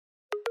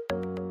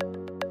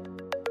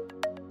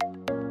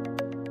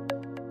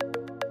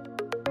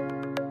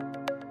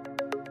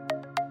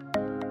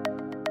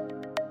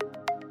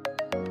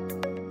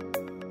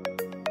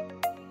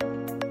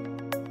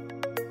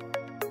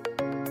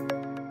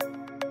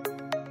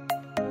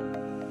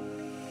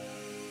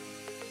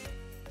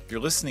You're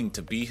listening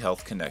to Be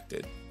Health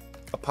Connected,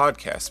 a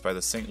podcast by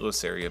the St.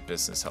 Louis Area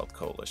Business Health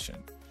Coalition.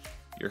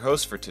 Your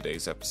host for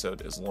today's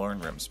episode is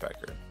Lauren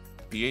Remspecker,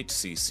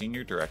 BHC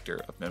Senior Director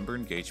of Member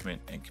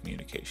Engagement and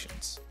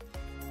Communications.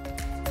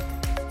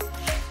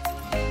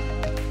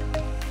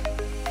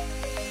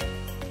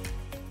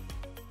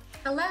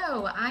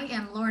 Hello, I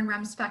am Lauren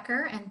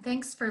Remspecker, and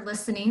thanks for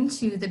listening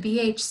to the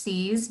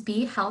BHC's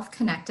Be Health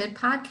Connected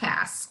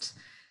podcast.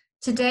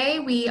 Today,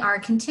 we are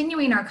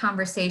continuing our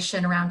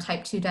conversation around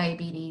type 2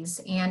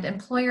 diabetes and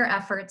employer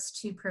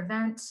efforts to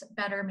prevent,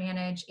 better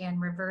manage,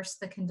 and reverse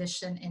the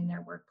condition in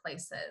their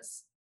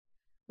workplaces.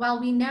 While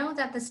we know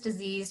that this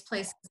disease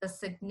places a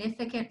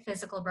significant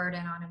physical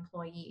burden on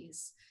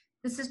employees,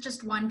 this is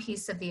just one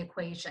piece of the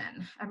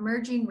equation.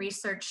 Emerging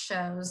research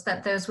shows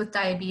that those with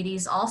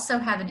diabetes also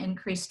have an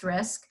increased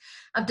risk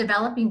of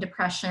developing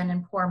depression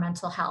and poor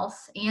mental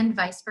health, and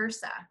vice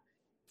versa.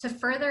 To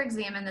further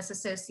examine this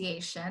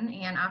association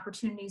and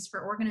opportunities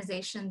for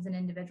organizations and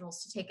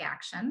individuals to take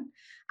action,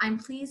 I'm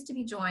pleased to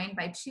be joined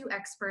by two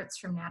experts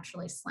from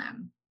Naturally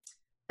Slim.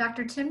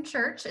 Dr. Tim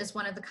Church is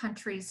one of the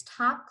country's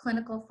top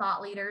clinical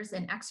thought leaders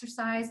in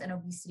exercise and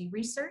obesity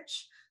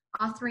research,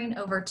 authoring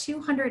over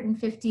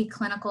 250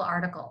 clinical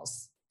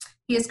articles.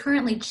 He is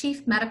currently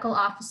Chief Medical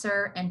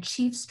Officer and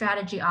Chief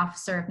Strategy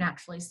Officer of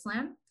Naturally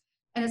Slim,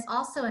 and is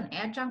also an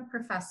adjunct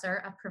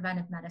professor of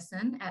preventive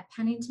medicine at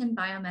Pennington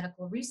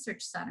Biomedical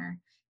Research Center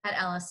at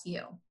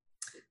LSU.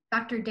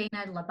 Dr.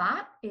 Dana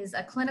Labat is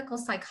a clinical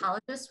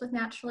psychologist with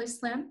Naturally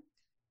Slim.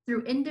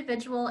 Through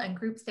individual and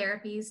group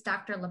therapies,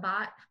 Dr.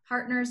 Labat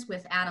partners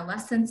with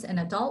adolescents and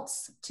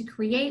adults to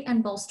create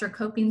and bolster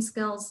coping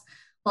skills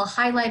while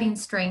highlighting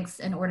strengths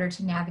in order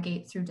to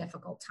navigate through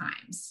difficult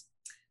times.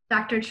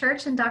 Dr.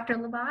 Church and Dr.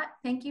 Labat,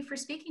 thank you for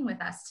speaking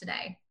with us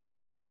today.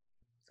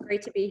 It's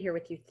great to be here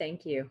with you.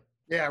 Thank you.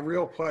 Yeah,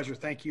 real pleasure.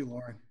 Thank you,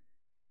 Lauren.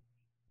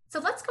 So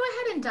let's go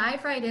ahead and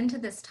dive right into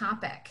this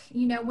topic.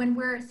 You know, when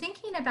we're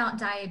thinking about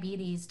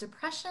diabetes,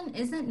 depression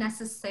isn't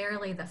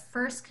necessarily the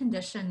first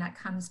condition that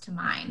comes to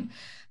mind.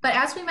 But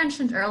as we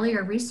mentioned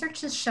earlier,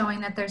 research is showing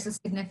that there's a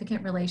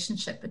significant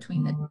relationship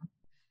between the two.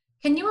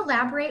 Can you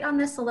elaborate on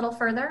this a little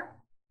further?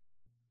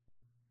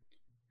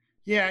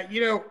 Yeah,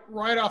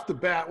 right off the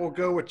bat, we'll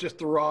go with just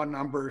the raw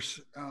numbers.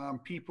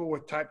 People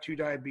with type 2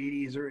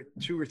 diabetes are at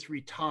 2 or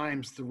 3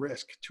 times the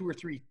risk, 2 or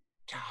 3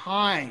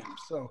 times.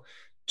 So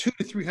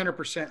 200 to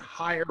 300%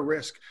 higher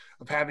risk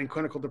of having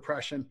clinical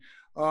depression.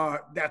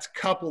 That's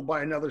coupled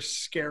by another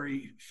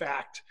scary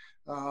fact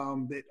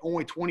that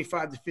only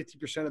 25 to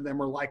 50% of them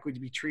are likely to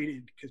be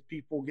treated because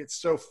people get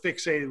so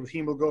fixated with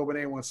hemoglobin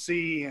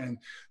A1C and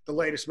the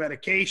latest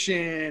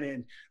medication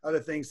and other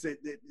things that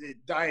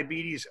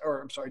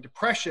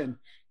depression,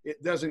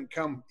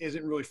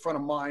 isn't really front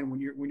of mind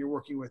when you're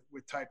working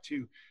with type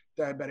 2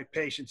 diabetic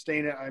patients.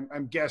 Dana,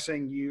 I'm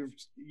guessing you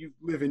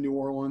live in New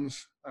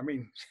Orleans. I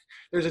mean,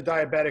 there's a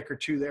diabetic or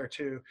two there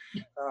too.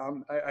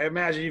 I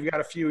imagine you've got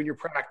a few in your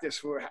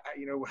practice.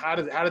 How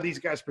do these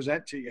guys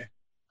present to you?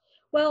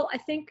 Well, I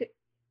think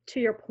to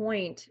your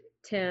point,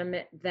 Tim,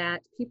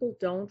 that people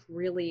don't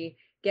really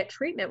get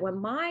treatment. When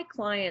my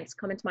clients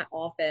come into my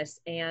office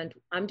and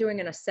I'm doing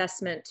an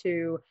assessment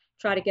to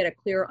try to get a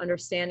clear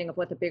understanding of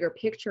what the bigger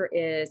picture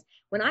is,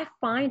 when I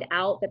find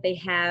out that they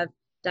have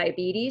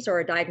diabetes or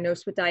are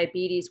diagnosed with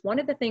diabetes, one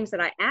of the things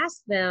that I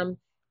ask them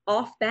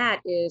off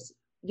bat is,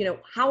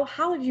 how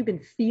have you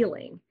been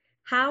feeling?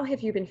 How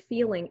have you been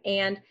feeling?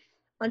 And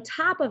on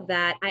top of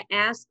that, I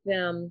ask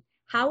them,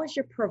 how is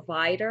your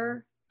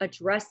provider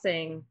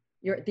addressing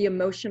the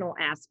emotional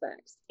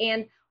aspects?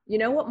 And you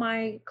know what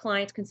my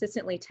clients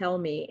consistently tell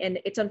me, and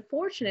it's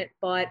unfortunate,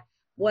 but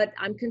what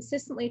I'm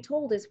consistently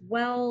told is,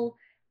 well,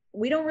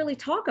 we don't really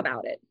talk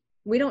about it.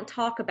 We don't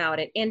talk about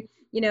it. And,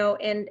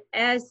 and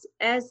as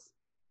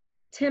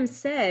Tim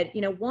said,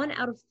 1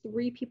 out of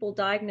 3 people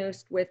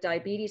diagnosed with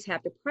diabetes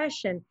have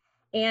depression.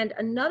 And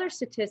another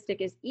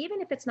statistic is, even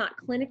if it's not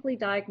clinically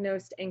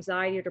diagnosed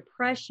anxiety or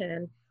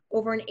depression,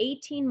 over an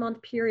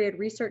 18-month period,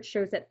 research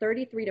shows that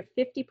 33 to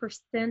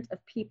 50% of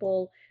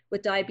people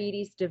with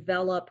diabetes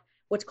develop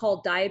what's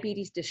called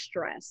diabetes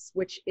distress,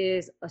 which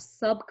is a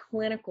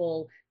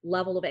subclinical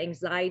level of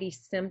anxiety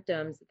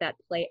symptoms that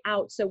play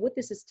out. So what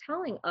this is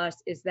telling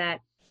us is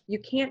that you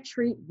can't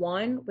treat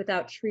one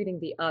without treating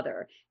the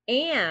other.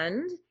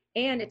 And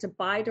it's a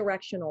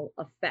bidirectional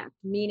effect,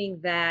 meaning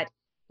that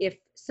if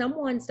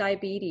someone's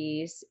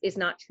diabetes is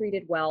not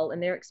treated well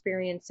and they're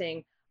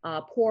experiencing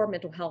poor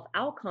mental health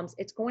outcomes,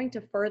 it's going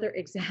to further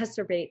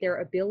exacerbate their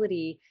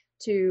ability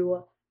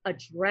to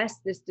address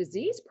this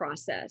disease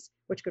process,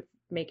 which could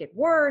make it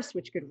worse,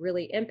 which could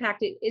really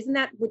impact it. Isn't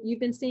that what you've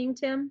been seeing,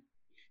 Tim?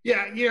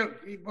 Yeah,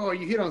 well,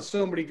 you hit on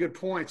so many good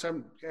points. I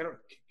don't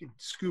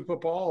scoop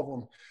up all of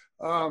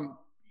them.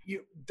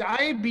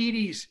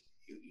 Diabetes,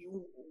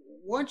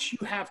 once you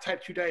have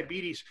type 2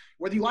 diabetes,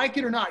 whether you like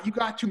it or not, you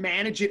got to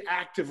manage it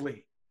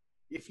actively.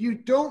 If you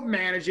don't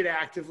manage it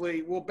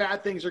actively, well,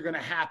 bad things are going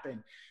to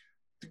happen.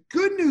 The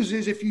good news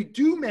is if you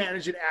do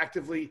manage it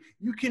actively,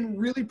 you can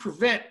really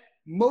prevent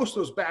most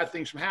of those bad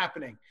things from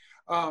happening.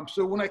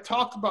 So when I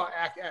talked about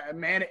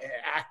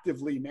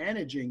actively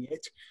managing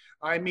it,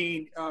 I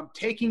mean,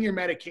 taking your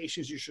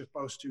medications you're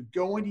supposed to,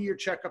 going to your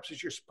checkups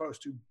as you're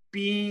supposed to,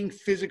 being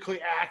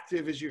physically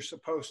active as you're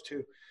supposed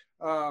to.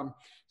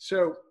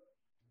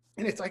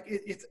 And it's like,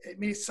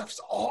 it's stuff's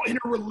all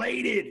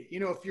interrelated.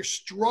 You know, if you're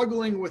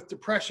struggling with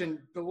depression,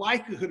 the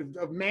likelihood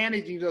of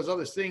managing those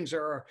other things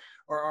are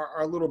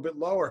a little bit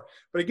lower.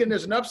 But again,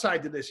 there's an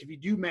upside to this. If you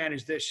do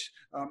manage this,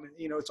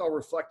 you know, it's all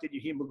reflected in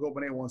your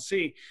hemoglobin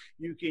A1C.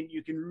 You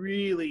can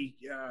really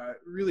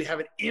have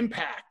an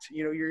impact.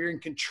 You know, you're in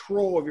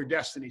control of your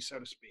destiny, so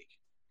to speak.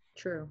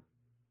 True.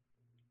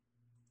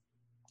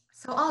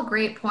 So all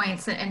great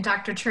points. And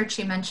Dr. Church,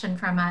 you mentioned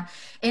from an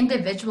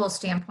individual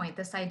standpoint,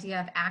 this idea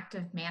of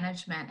active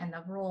management and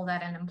the role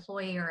that an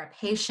employee or a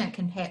patient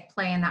can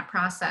play in that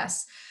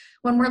process.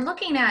 When we're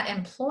looking at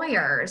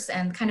employers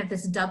and kind of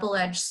this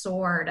double-edged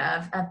sword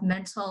of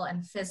mental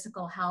and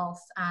physical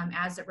health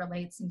as it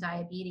relates in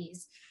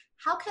diabetes,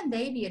 how can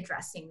they be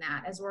addressing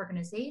that as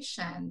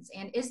organizations?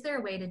 And is there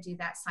a way to do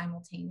that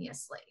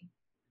simultaneously?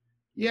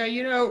 Yeah,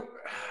 you know,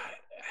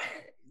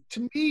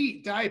 to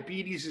me,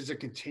 diabetes is a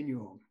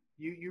continuum.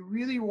 You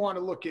really want to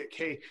look at,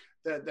 okay,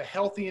 the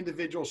healthy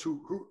individuals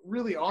who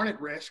really aren't at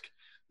risk.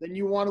 Then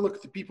you want to look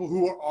at the people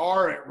who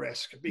are at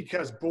risk,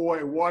 because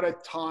boy, what a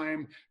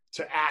time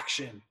to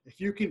action. If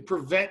you can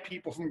prevent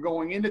people from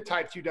going into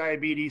type 2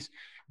 diabetes,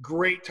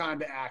 great time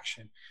to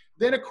action.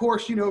 Then, of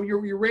course, you know,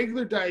 your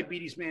regular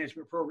diabetes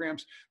management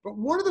programs. But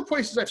one of the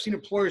places I've seen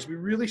employers be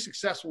really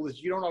successful that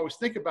you don't always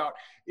think about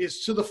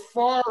is to the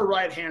far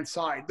right-hand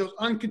side, those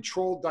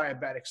uncontrolled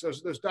diabetics,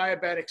 those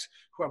diabetics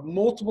who have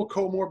multiple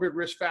comorbid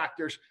risk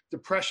factors,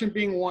 depression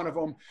being one of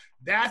them.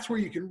 That's where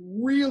you can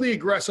really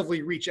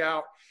aggressively reach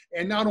out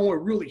and not only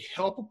really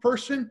help a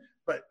person,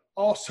 but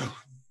also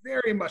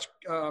very much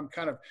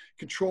kind of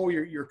control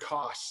your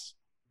costs.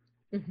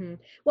 Mm-hmm.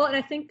 Well, and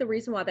I think the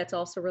reason why that's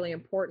also really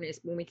important is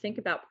when we think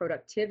about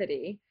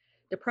productivity,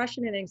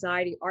 depression and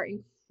anxiety are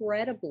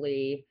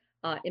incredibly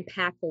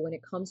impactful when it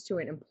comes to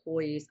an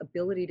employee's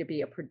ability to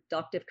be a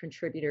productive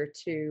contributor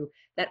to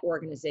that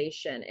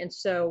organization. And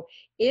so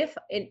if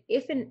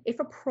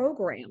a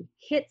program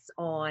hits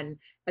on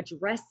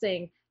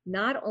addressing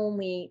not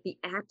only the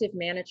active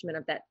management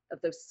of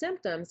those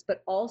symptoms,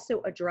 but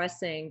also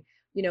addressing,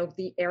 you know,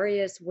 the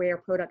areas where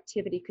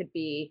productivity could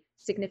be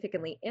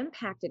significantly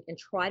impacted and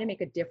try to make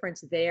a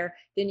difference there,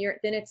 then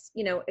it's,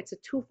 you know, it's a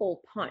twofold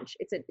punch.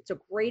 It's a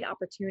great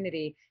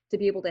opportunity to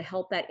be able to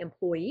help that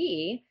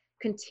employee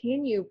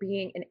continue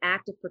being an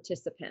active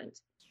participant.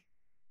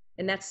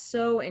 And that's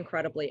so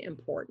incredibly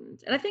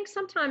important. And I think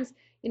sometimes,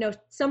 you know,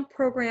 some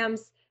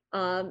programs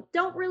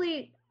don't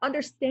really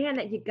understand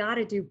that you got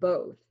to do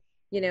both.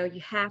 You know,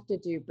 you have to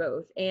do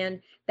both.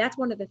 And that's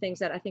one of the things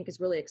that I think is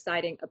really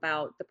exciting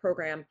about the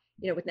program,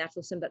 you know, with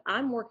Natural Slim that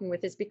I'm working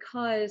with, is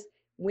because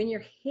when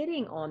you're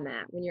hitting on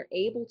that, when you're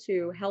able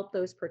to help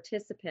those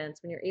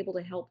participants, when you're able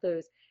to help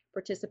those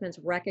participants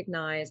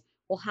recognize,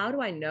 well, how do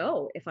I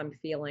know if I'm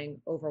feeling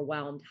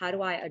overwhelmed? How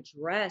do I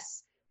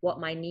address what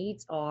my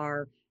needs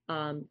are?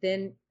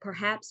 Then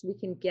perhaps we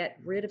can get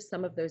rid of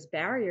some of those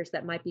barriers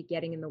that might be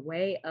getting in the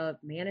way of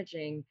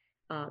managing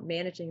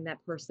that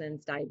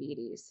person's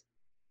diabetes.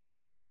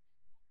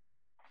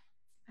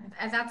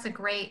 That's a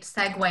great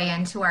segue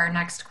into our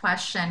next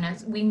question.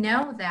 Is we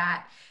know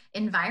that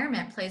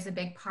environment plays a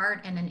big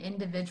part in an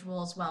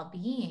individual's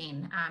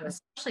well-being,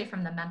 especially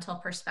from the mental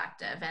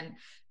perspective. And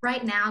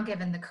right now,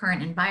 given the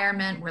current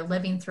environment, we're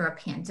living through a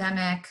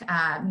pandemic.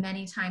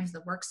 Many times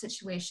the work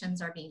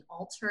situations are being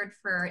altered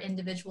for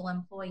individual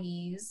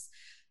employees.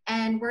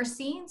 And we're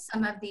seeing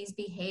some of these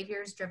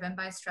behaviors driven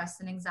by stress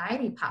and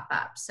anxiety pop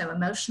up. So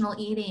emotional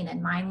eating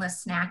and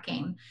mindless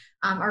snacking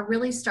are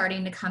really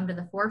starting to come to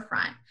the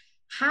forefront.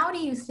 How do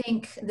you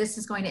think this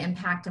is going to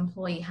impact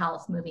employee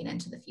health moving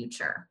into the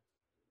future?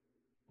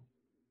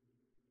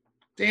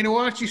 Dana,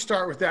 why don't you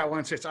start with that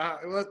one? Since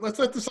let's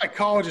let the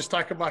psychologist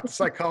talk about the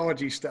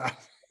psychology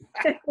stuff.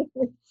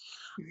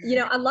 You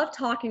know, I love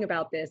talking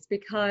about this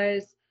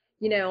because,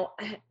 you know,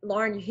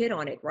 Lauren, you hit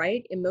on it,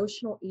 right?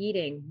 Emotional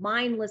eating,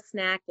 mindless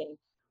snacking.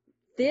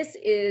 This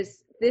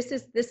is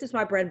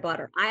my bread and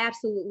butter. I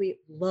absolutely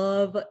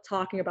love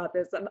talking about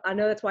this. I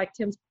know that's why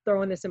Tim's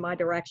throwing this in my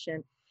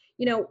direction.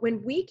 You know,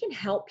 when we can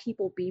help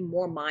people be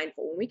more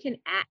mindful, when we can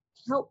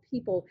help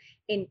people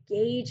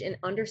engage in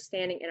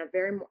understanding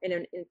in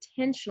an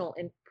intentional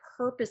and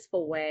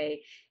purposeful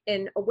way,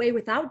 in a way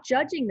without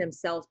judging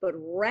themselves, but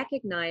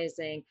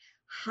recognizing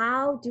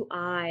how do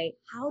I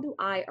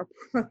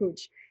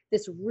approach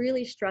this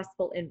really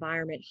stressful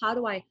environment? How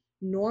do I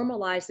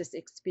normalize this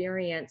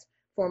experience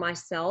for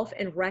myself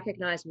and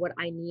recognize what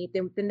I need?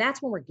 Then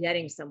that's when we're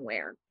getting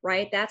somewhere,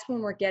 right? That's when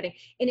we're getting,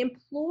 and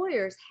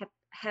employers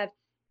have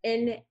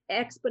an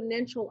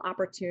exponential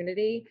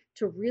opportunity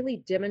to really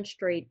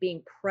demonstrate being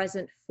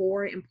present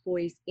for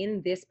employees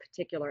in this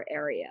particular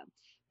area.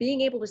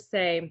 Being able to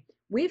say,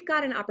 we've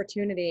got an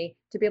opportunity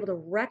to be able to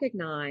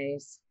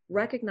recognize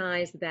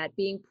recognize that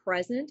being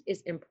present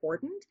is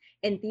important.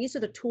 And these are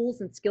the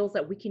tools and skills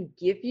that we can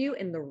give you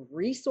and the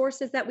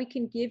resources that we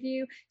can give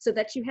you so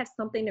that you have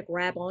something to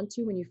grab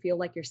onto when you feel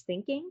like you're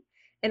sinking.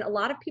 And a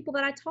lot of people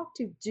that I talk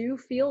to do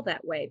feel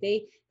that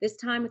way. This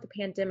time with the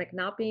pandemic,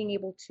 not being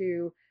able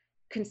to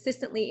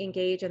consistently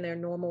engage in their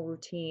normal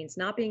routines,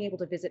 not being able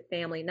to visit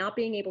family, not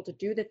being able to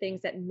do the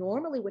things that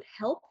normally would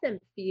help them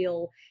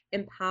feel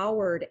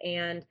empowered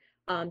and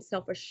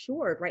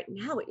self-assured. Right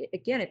now,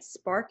 again, it's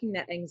sparking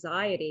that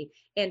anxiety.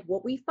 And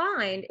what we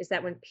find is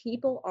that when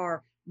people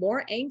are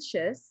more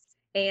anxious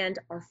and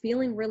are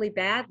feeling really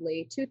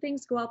badly, two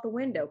things go out the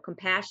window: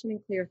 compassion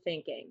and clear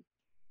thinking,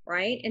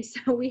 right? And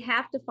so we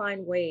have to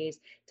find ways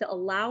to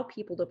allow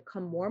people to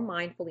become more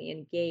mindfully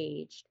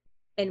engaged.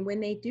 And when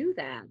they do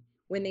that,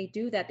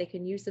 they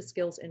can use the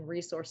skills and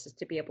resources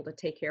to be able to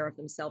take care of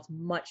themselves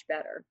much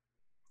better.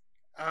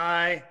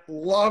 I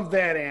love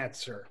that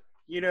answer,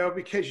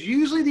 because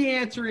usually the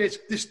answer is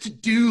this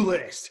to-do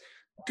list.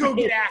 Go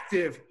get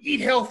active, eat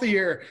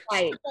healthier,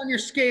 step on your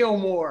scale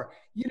more.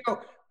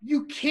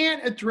 You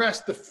can't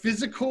address the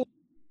physical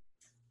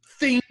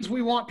things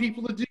we want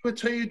people to do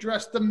until you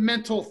address the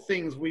mental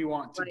things we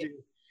want to do.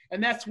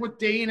 And that's what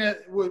Dana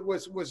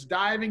was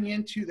diving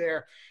into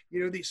there.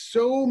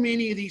 So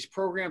many of these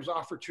programs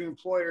offered to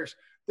employers,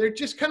 they're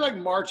just kind of like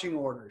marching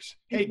orders.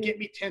 Hey, get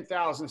me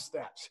 10,000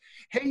 steps.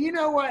 Hey, you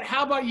know what?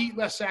 How about you eat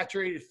less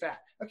saturated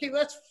fat? Okay,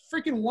 that's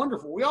freaking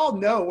wonderful. We all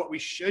know what we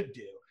should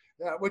do.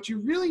 What you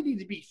really need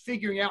to be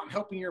figuring out and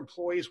helping your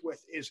employees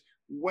with is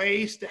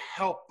ways to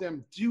help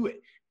them do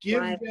it.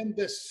 Give them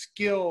the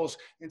skills.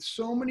 And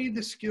so many of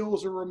the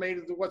skills are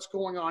related to what's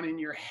going on in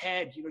your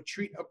head.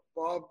 Treat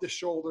above the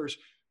shoulders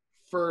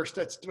first.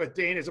 That's what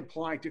Dana's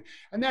applying to.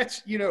 And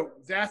that's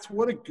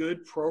what a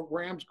good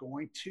program's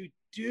going to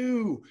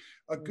do.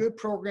 A good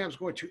program's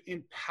going to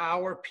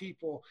empower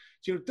people.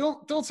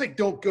 Don't say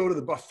don't go to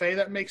the buffet.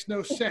 That makes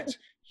no sense.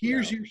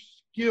 Here's your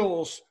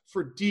skills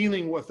for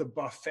dealing with a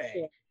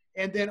buffet.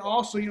 And then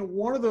also,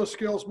 one of those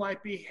skills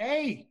might be,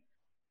 hey,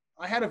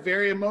 I had a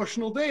very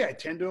emotional day. I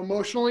tend to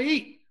emotionally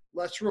eat.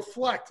 Let's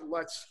reflect.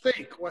 Let's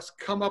think. Let's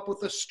come up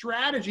with a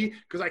strategy,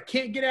 because I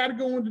can't get out of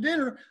going to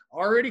dinner.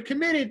 Already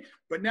committed.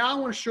 But now I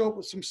want to show up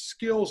with some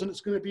skills, and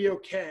it's going to be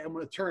okay. I'm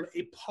going to turn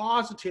a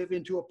positive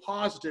into a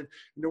positive,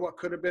 into what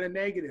could have been a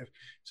negative.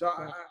 So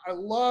I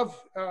love,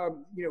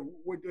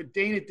 what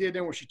Dana did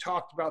and what she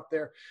talked about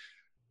there.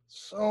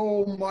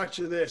 So much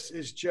of this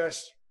is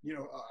just,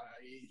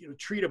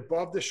 treat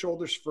above the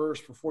shoulders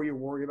first before you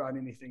worry about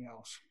anything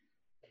else.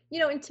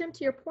 And Tim,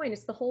 to your point,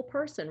 it's the whole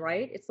person,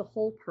 right? It's the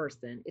whole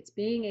person. It's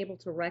being able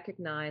to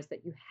recognize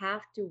that you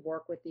have to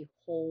work with the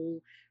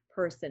whole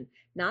person,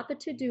 not the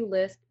to-do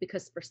list,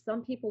 because for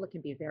some people it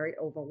can be very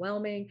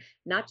overwhelming.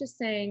 Not just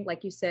saying,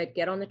 like you said,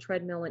 get on the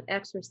treadmill and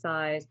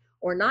exercise,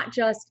 or not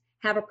just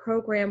have a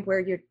program where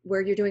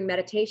you're doing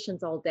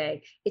meditations all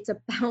day. It's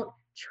about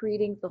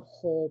treating the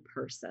whole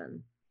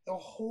person.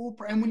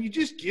 And when you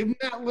just give them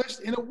that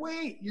list, in a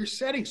way, you're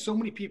setting so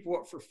many people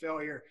up for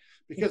failure,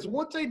 because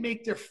once they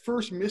make their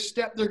first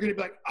misstep, they're going to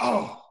be like,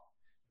 oh,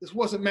 this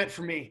wasn't meant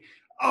for me.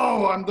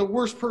 Oh, I'm the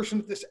worst person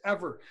at this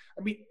ever.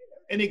 I mean,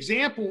 an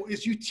example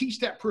is you teach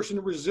that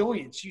person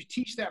resilience. You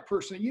teach that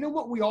person, you know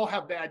what? We all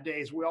have bad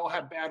days. We all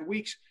have bad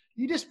weeks.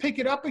 You just pick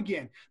it up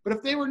again. But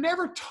if they were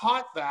never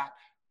taught that,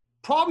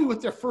 probably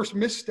with their first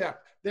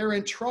misstep, they're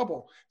in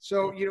trouble.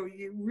 So,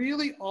 it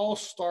really all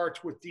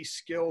starts with these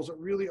skills. It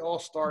really all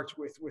starts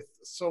with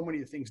so many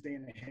of the things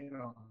Dana hit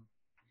on.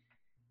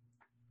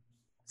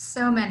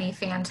 So many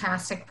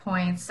fantastic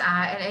points.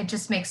 And it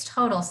just makes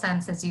total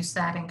sense, as you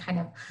said, and kind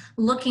of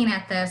looking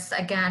at this,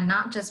 again,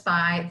 not just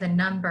by the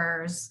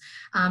numbers,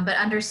 but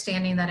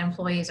understanding that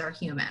employees are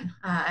human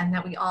and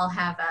that we all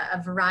have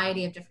a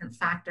variety of different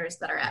factors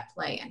that are at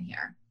play in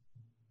here.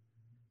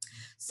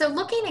 So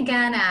looking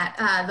again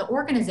at the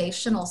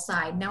organizational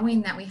side,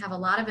 knowing that we have a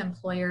lot of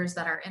employers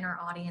that are in our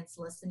audience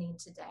listening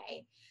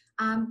today,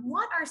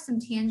 what are some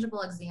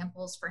tangible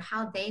examples for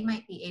how they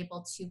might be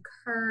able to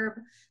curb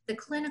the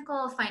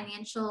clinical,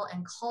 financial,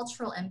 and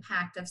cultural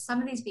impact of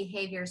some of these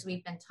behaviors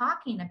we've been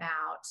talking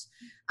about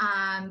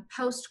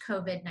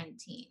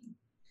post-COVID-19?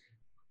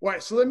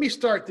 Right, so let me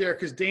start there,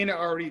 because Dana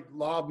already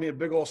lobbed me a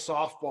big old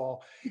softball,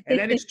 and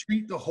that is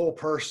treat the whole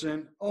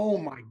person. Oh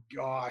my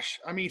gosh.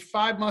 I mean,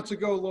 5 months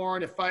ago,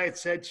 Lauren, if I had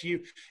said to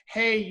you,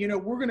 hey,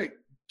 we're going to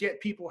get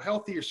people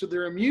healthier so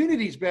their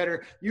immunity's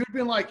better, you'd have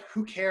been like,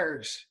 who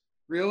cares?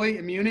 Really?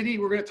 Immunity?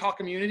 We're going to talk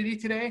immunity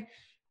today?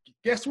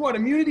 Guess what?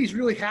 Immunity is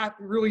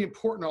really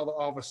important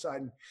all of a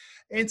sudden.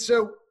 And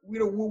so,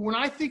 when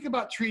I think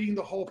about treating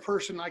the whole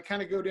person, I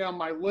kind of go down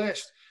my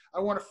list. I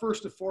want to,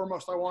 first and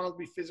foremost, I want them to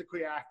be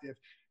physically active.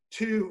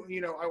 2,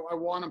 I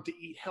want them to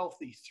eat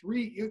healthy.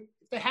 3, if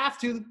they have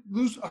to,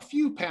 lose a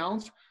few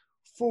pounds.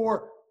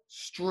 4,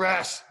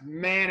 stress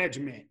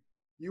management.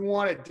 You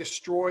want to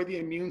destroy the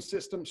immune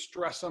system,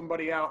 stress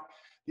somebody out.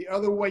 The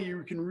other way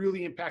you can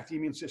really impact the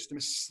immune system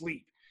is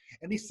sleep.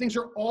 And these things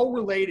are all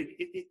related.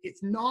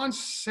 It's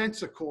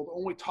nonsensical to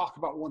only talk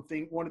about one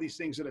of these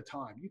things at a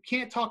time. You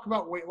can't talk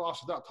about weight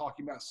loss without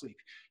talking about sleep.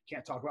 You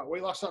can't talk about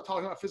weight loss without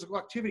talking about physical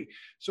activity.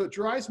 So it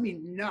drives me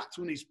nuts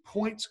when these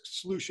point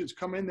solutions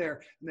come in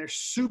there and they're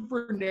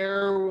super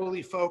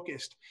narrowly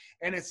focused.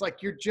 And it's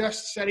like you're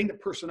just setting the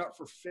person up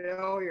for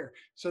failure.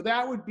 So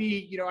that would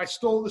be, I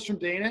stole this from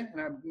Dana, and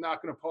I'm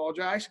not going to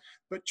apologize,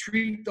 but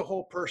treat the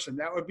whole person.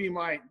 That would be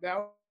my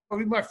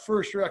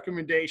first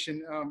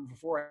recommendation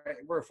before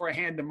I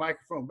hand the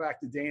microphone back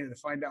to Dana to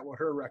find out what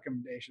her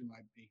recommendation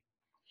might be.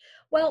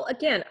 Well,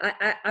 again,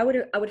 I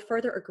would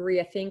further agree.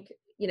 I think,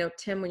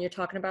 Tim, when you're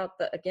talking about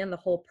the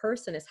whole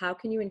person, is how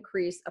can you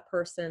increase a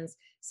person's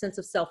sense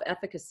of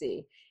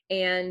self-efficacy?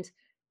 And,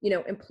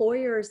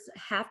 employers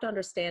have to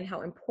understand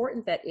how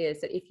important that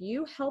is, that if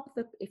you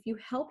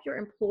help your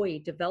employee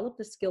develop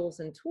the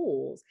skills and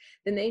tools,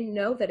 then they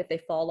know that if they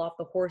fall off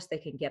the horse, they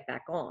can get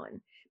back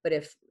on. But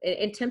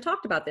and Tim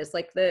talked about this,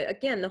 like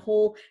the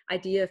whole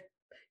idea of,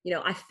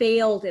 I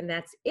failed and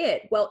that's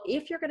it. Well,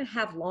 if you're going to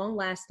have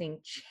long-lasting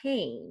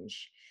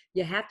change,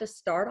 you have to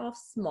start off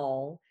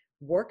small,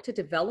 work to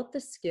develop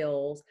the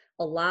skills,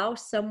 allow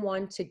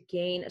someone to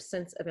gain a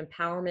sense of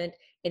empowerment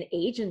and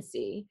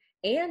agency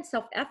and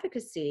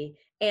self-efficacy,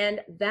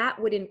 and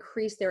that would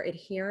increase their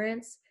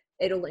adherence.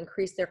 It'll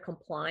increase their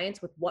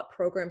compliance with what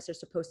programs they're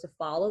supposed to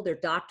follow, their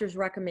doctor's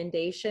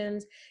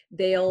recommendations.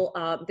 They'll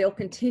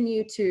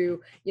continue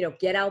to,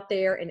 get out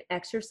there and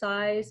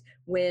exercise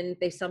when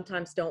they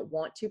sometimes don't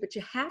want to. But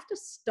you have to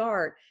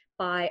start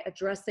by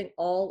addressing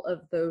all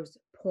of those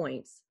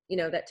points,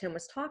 that Tim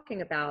was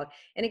talking about.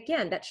 And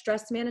again, that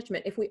stress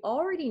management, if we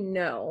already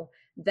know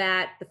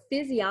that the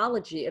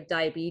physiology of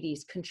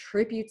diabetes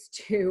contributes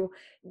to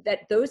that,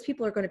 those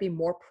people are going to be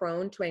more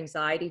prone to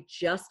anxiety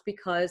just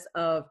because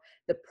of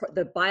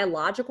the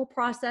biological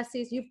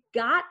processes. You've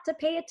got to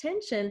pay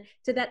attention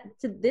to that.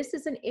 This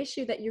is an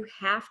issue that you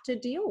have to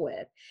deal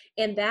with.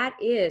 And that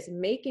is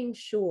making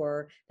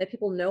sure that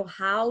people know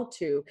how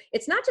to,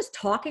 it's not just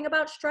talking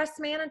about stress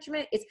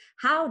management, it's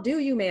how do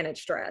you manage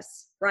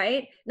stress,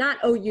 right? Not,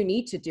 oh, you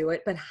need to do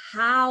it, but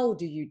how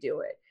do you do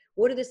it?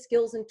 What are the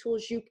skills and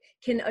tools you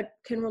can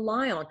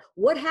rely on?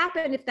 What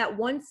happened if that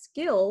one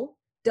skill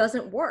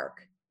doesn't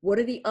work? What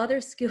are the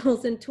other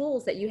skills and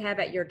tools that you have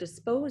at your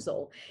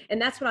disposal?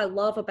 And that's what I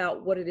love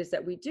about what it is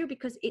that we do,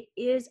 because it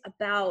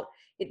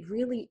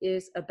really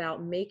is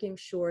about making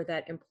sure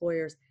that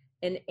employers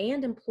and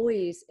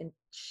employees and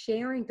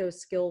sharing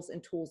those skills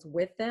and tools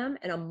with them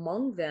and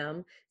among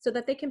them so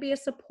that they can be a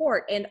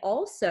support, and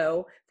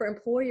also for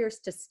employers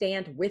to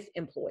stand with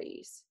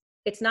employees.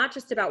 It's not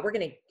just about, we're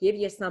going to give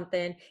you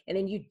something and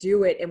then you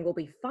do it and we'll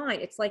be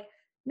fine. It's like,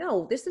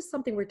 no, this is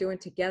something we're doing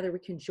together. We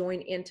can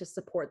join in to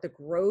support the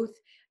growth,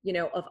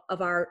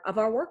 of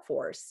our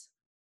workforce.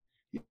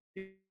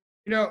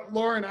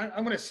 Lauren,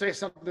 I'm going to say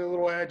something a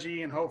little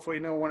edgy and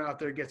hopefully no one out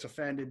there gets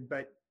offended,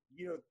 but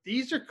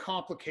these are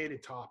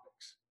complicated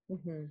topics.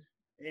 Mm-hmm.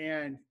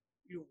 And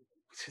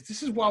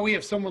this is why we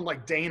have someone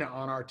like Dana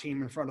on our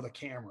team in front of the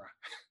camera.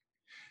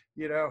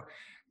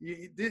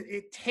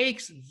 It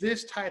takes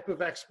this type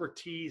of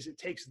expertise. It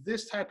takes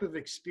this type of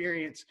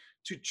experience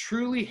to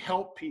truly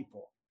help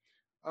people.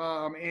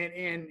 Our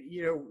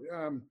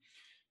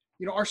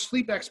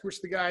sleep expert's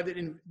the guy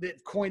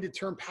that coined the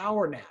term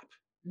power nap.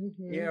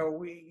 Mm-hmm.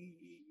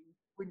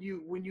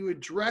 When you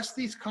address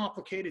these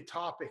complicated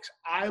topics,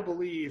 I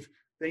believe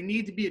they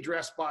need to be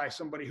addressed by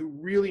somebody who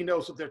really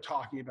knows what they're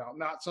talking about,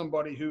 not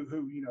somebody who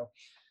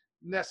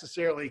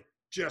necessarily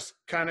just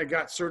kind of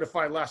got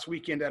certified last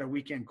weekend at a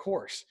weekend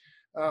course.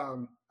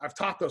 I've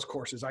taught those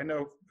courses. I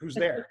know who's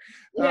there.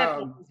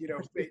 Yeah.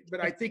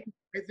 But I think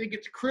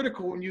it's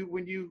critical when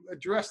you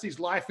address these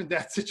life and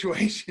death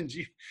situations,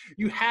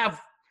 you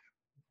have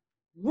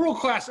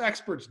world-class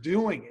experts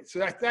doing it.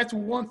 So that's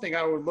one thing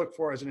I would look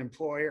for as an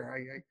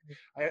employer.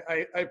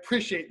 I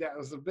appreciate that. It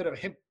was a bit of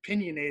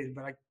opinionated,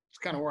 but it's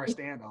kind of where I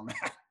stand on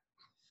that.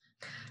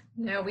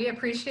 No, we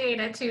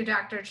appreciate it too,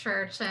 Dr.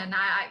 Church. And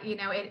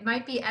it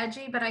might be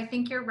edgy, but I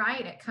think you're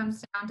right. It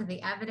comes down to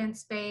the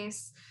evidence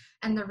base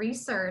and the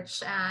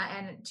research.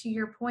 And to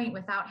your point,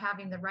 without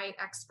having the right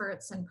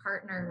experts and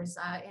partners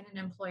in an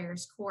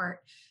employer's court,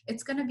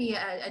 it's going to be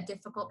a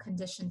difficult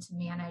condition to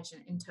manage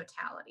in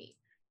totality.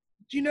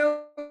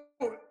 The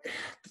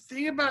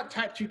thing about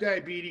type 2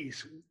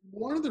 diabetes,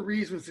 one of the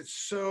reasons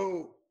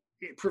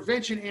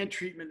prevention and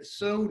treatment is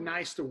so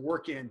nice to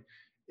work in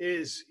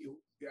is,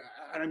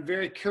 and I'm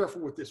very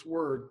careful with this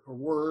word or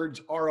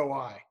words,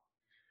 ROI.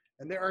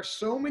 And there are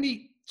so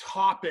many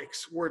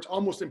topics where it's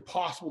almost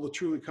impossible to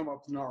truly come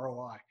up with an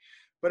ROI.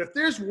 But if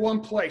there's one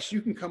place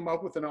you can come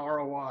up with an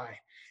ROI,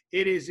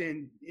 it is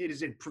in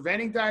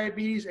preventing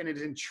diabetes, and it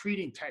is in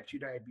treating type 2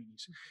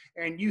 diabetes.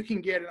 And you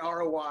can get an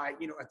ROI,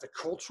 at the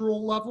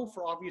cultural level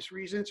for obvious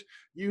reasons.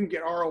 You can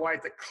get ROI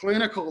at the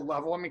clinical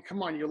level. I mean,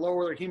 come on, you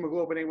lower their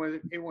hemoglobin,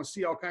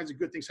 A1C, all kinds of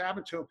good things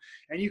happen to them.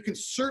 And you can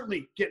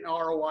certainly get an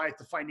ROI at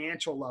the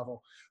financial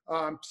level.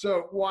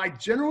 So while I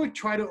generally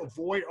try to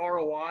avoid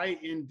ROI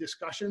in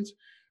discussions,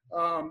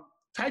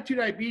 type 2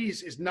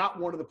 diabetes is not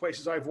one of the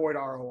places I avoid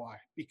ROI,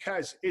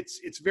 because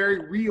it's very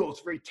real,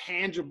 it's very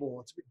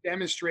tangible, it's been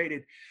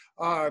demonstrated,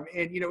 and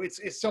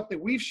it's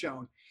something we've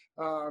shown.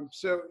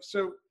 So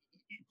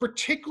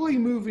particularly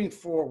moving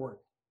forward,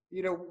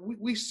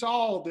 we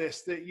saw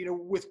this, that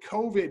with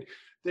COVID,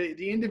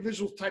 the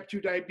individuals with type 2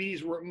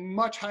 diabetes were at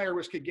much higher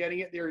risk of getting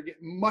it. They were at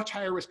much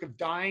higher risk of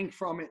dying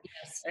from it.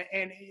 Yes.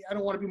 And I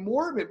don't want to be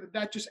morbid, but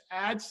that just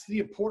adds to the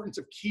importance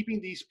of keeping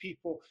these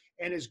people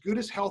in as good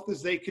as health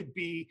as they could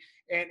be.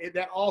 And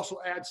that also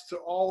adds to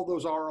all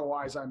those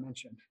ROIs I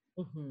mentioned.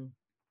 Mm-hmm.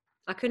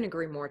 I couldn't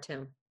agree more,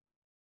 Tim.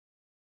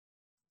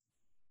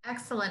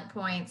 Excellent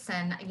points.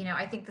 And,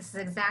 I think this is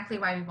exactly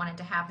why we wanted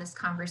to have this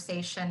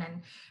conversation,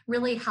 and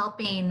really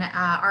helping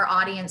our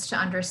audience to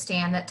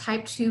understand that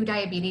type 2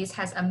 diabetes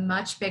has a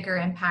much bigger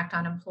impact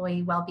on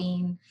employee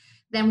well-being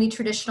than we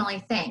traditionally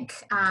think.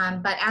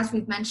 But as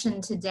we've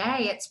mentioned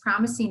today, it's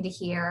promising to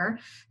hear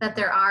that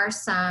there are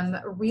some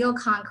real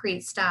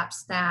concrete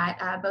steps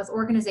that both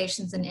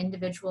organizations and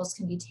individuals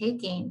can be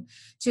taking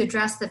to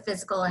address the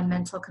physical and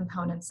mental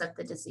components of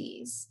the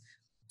disease.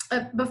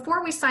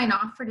 Before we sign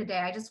off for today,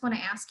 I just want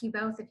to ask you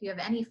both if you have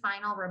any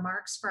final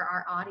remarks for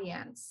our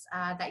audience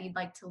that you'd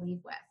like to leave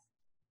with.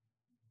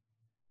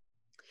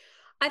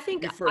 I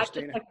think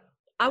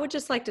I would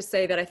just like to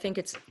say that I think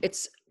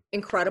it's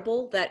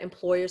incredible that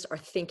employers are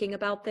thinking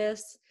about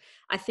this.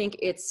 I think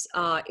it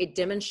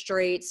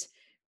demonstrates,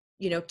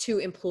 to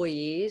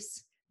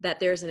employees that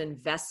there's an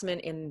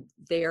investment in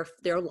their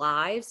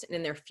lives and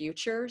in their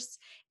futures,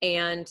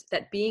 and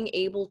that being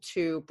able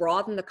to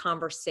broaden the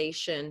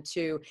conversation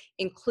to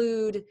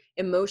include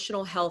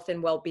emotional health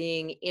and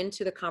well-being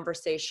into the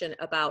conversation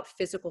about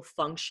physical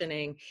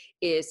functioning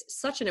is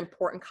such an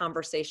important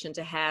conversation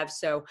to have.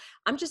 So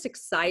I'm just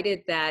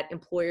excited that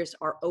employers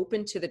are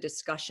open to the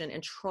discussion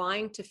and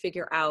trying to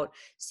figure out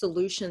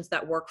solutions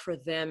that work for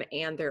them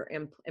and their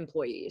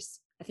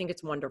employees. I think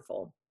it's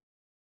wonderful.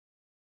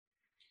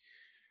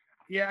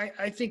 Yeah,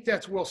 I think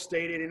that's well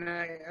stated, and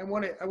I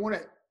want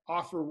to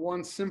offer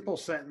one simple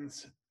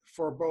sentence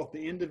for both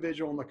the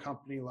individual and the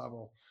company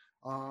level,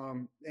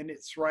 and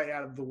it's right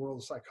out of the world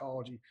of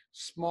psychology.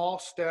 Small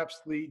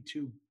steps lead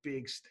to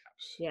big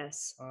steps.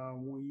 Yes.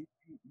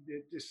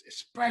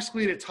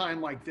 Especially at a time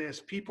like this,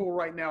 people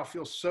right now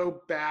feel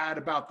so bad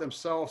about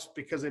themselves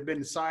because they've been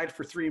inside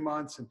for 3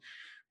 months and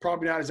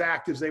probably not as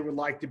active as they would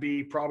like to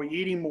be, probably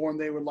eating more than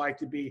they would like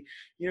to be.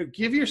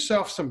 Give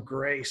yourself some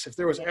grace. If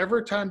there was ever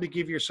a time to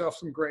give yourself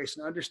some grace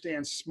and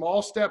understand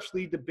small steps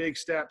lead to big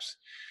steps,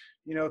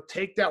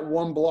 take that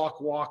 1 block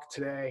walk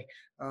today.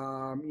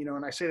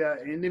 And I say that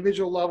at an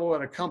individual level,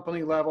 at a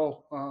company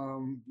level,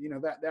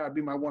 that would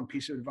be my one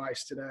piece of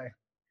advice today.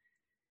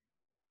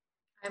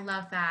 I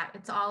love that.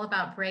 It's all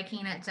about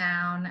breaking it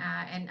down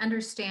and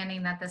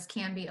understanding that this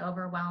can be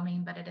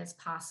overwhelming, but it is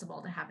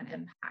possible to have an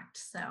impact.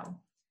 So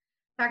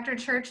Dr.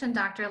 Church and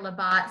Dr.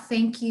 Labat,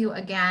 thank you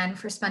again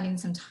for spending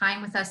some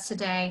time with us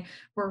today.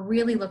 We're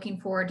really looking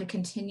forward to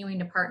continuing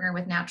to partner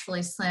with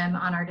Naturally Slim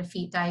on our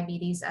Defeat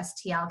Diabetes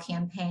STL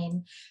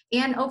campaign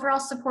and overall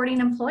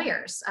supporting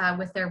employers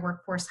with their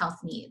workforce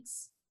health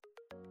needs.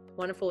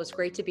 Wonderful. It's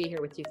great to be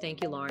here with you.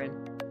 Thank you,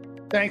 Lauren.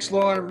 Thanks,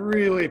 Lauren.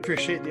 Really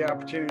appreciate the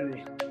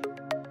opportunity.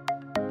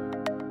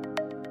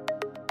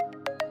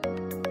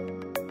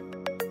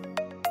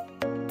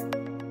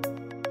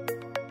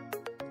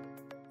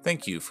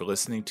 Thank you for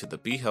listening to the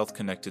Be Health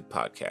Connected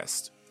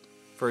podcast.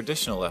 For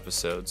additional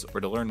episodes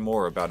or to learn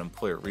more about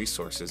employer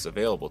resources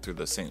available through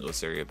the St.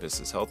 Louis Area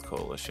Business Health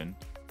Coalition,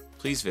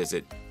 please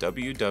visit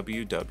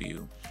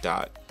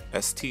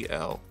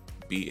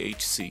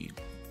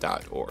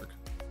www.stlbhc.org.